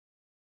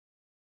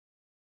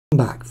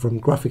back from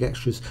Graphic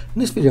Extras.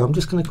 In this video I'm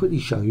just going to quickly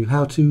show you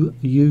how to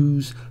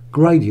use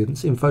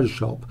gradients in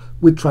Photoshop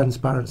with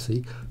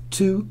transparency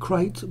to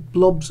create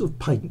blobs of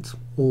paint,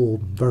 or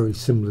very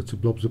similar to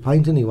blobs of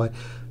paint anyway,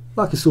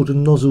 like a sort of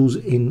nozzles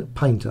in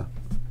Painter.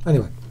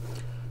 Anyway,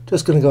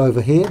 just going to go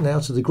over here now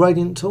to the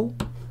gradient tool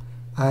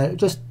and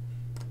just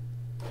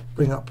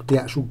bring up the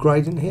actual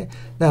gradient here.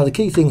 Now the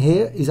key thing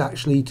here is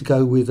actually to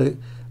go with a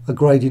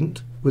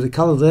gradient with a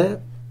colour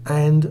there,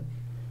 and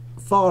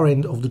far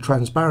end of the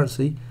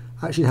transparency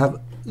actually have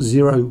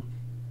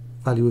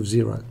value of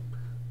 0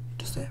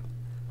 just there.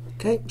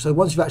 Okay, so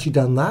once you've actually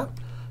done that,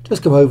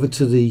 just come over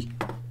to the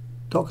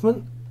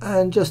document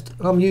and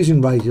I'm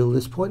using radial at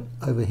this point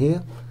over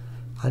here,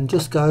 and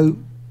just go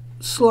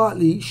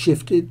slightly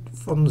shifted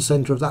from the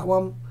center of that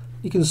one.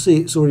 You can see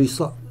it's already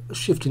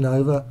shifting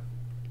over.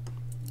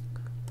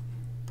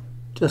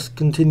 Just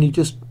continue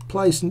just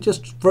placing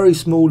just very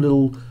small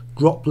little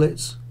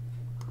droplets,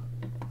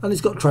 and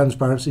it's got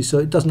transparency so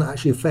it doesn't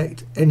actually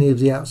affect any of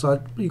the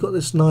outside. You've got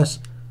this nice,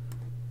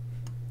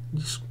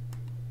 just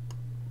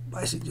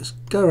basically just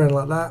go around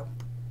like that,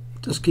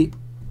 just keep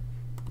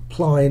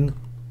applying,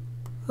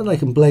 and they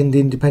can blend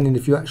in depending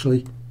if you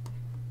actually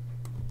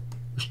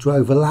wish to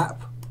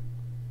overlap.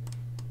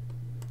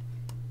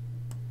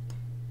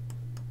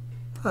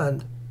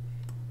 And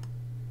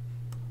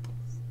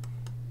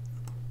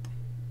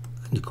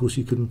of course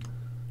you can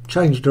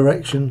change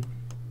direction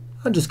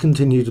and just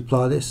continue to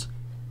apply this.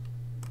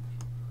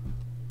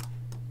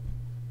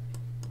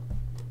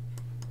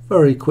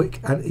 Very quick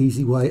and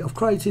easy way of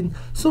creating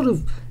sort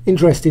of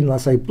interesting,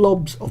 let's say,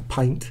 blobs of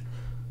paint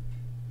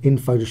in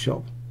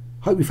Photoshop.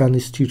 Hope you found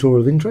this tutorial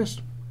of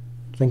interest.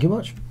 Thank you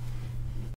much.